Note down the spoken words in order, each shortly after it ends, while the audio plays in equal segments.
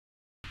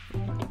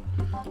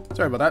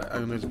Sorry about that.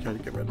 I'm just trying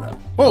to get rid of that.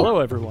 Whoa! Hello,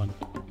 everyone.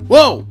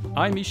 Whoa!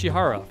 I'm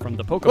Ishihara from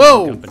the Pokemon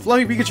Whoa! Company.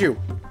 Flying Pikachu.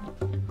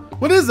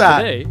 What is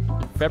that? Today,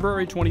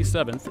 February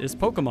 27th, is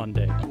Pokemon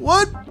Day.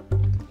 What?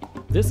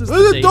 This is This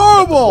is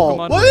adorable!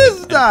 What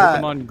is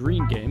that? Pokemon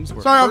Green games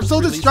were Sorry, I'm first so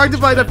released distracted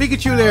in by the Japan,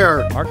 Pikachu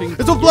there. marking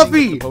It's so the fluffy.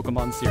 beginning of the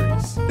Pokemon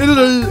series.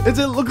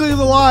 It looks like it's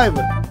alive.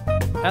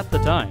 At the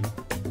time,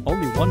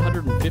 only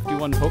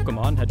 151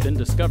 Pokemon had been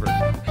discovered,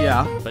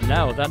 Yeah. but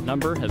now that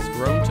number has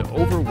grown to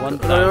over Of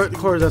 1,000.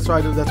 course, that's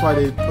why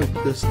they put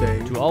this day.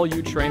 To all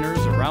you trainers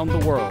around the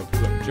world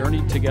who have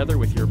journeyed together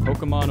with your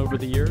Pokemon over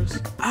the years,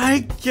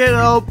 I can't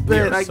help We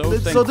it. are I'm so so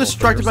thankful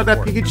distracted for by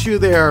your that support. Pikachu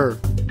there.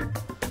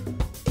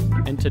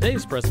 in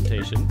today's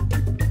presentation,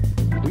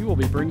 we will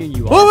be bringing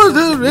you What all was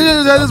sorts of this?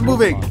 news That about is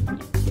moving.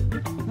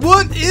 Pokemon.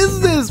 What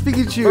is this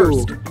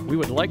Pikachu? First, we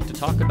would like to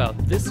talk about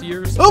this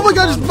year's Oh my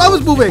God, his Pokemon mouth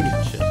is World moving.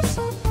 Championships,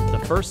 the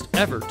first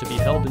ever to be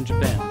held in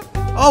Japan.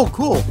 Oh,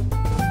 cool.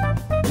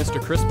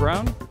 Mr. Chris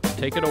Brown,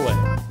 take it away.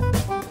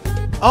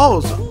 Oh,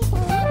 so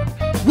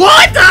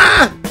what?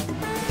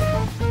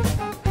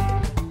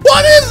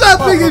 What is that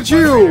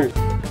Pikachu?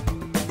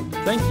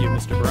 Thank you,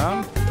 Mr.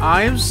 Brown.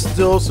 I am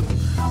still.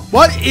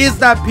 What is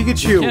that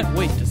Pikachu? Can't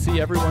wait to see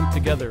everyone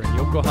together in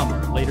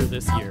Yokohama later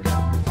this year.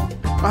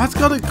 That's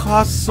gonna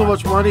cost so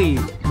much money.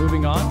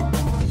 Moving on,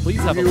 please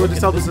have a We were look to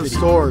at sell this this in video.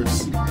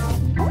 stores.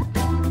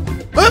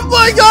 Oh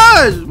my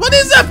gosh! What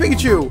is that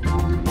Pikachu?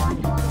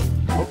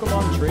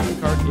 Pokemon Trading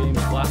Card Game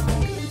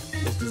Classic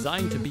is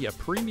designed to be a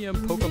premium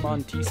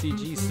Pokemon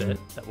TCG set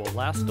that will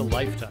last a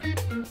lifetime.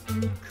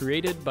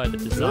 Created by the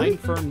design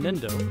firm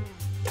Nintendo,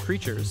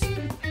 Creatures,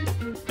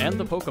 and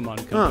the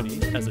Pokemon Company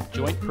as a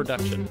joint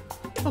production.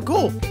 Oh,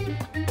 cool.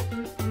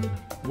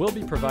 We'll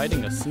be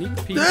providing a sneak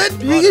peek. That at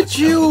the product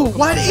Pikachu! at the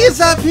What Pokemon is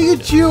that Company.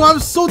 Pikachu? I'm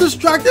so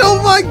distracted.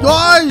 Oh my Check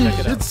gosh!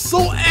 it out. It's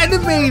so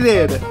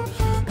animated.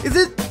 Is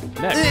it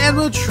Next, an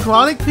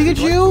animatronic we'd like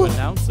to Pikachu?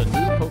 announce a new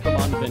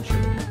Pokemon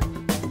venture.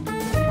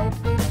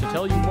 To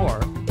tell you more,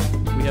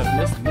 we have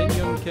Miss Min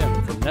Young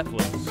Kim from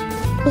Netflix.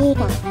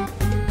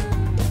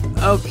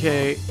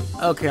 Okay,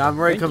 I'm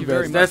very Thank you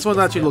very convinced. much, This one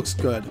Miss actually Kim. looks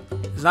good.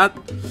 It's not.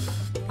 It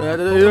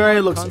Pokemon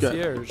already looks good.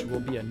 Concierge will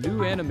be a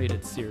new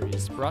animated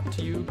series brought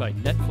to you by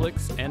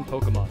Netflix and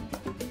Pokemon.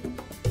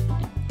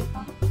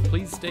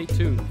 Please stay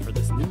tuned for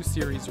this new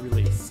series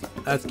release.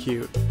 That's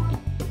cute.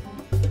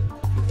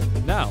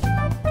 Now,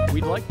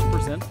 we'd like to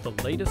present the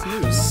latest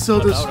news. So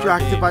about our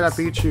distracted by that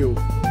games. Pikachu.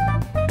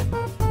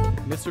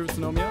 Mr.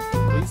 Utsunomiya,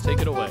 please take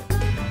it away.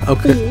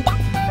 Okay.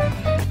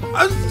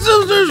 I'm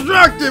so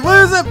distracted. What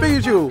is that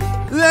Pikachu?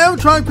 It's an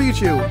animatronic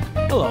Pikachu.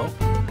 Hello.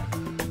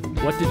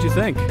 What did you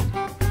think?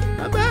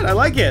 Not bad. I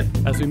like it.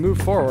 As we move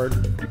forward,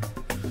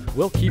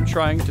 we'll keep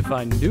trying to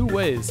find new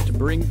ways to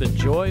bring the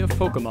joy of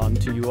Pokemon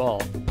to you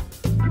all.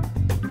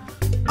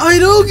 I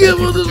don't get Thank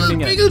you what for this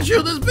tuning in.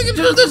 Pikachu. This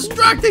Pikachu is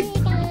distracting.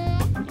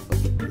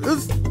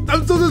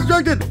 I'm so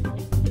distracted.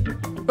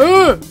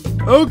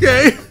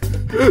 Okay.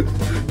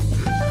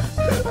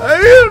 I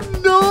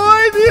have no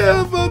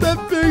idea about that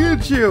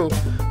Pikachu.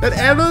 That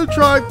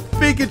animatronic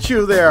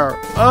Pikachu there.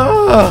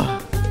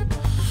 I'm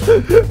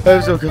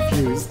so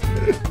confused.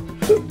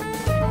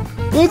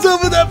 What's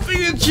up with that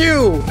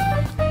Pikachu?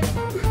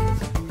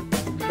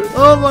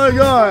 Oh my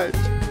gosh.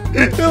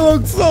 It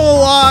looks so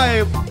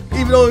alive.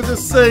 Even though it's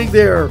just sitting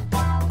there.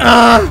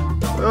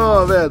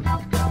 Oh man.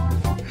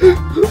 I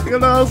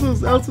don't know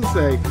what else to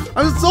say.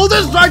 I'm so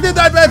distracted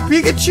by that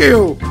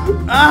Pikachu.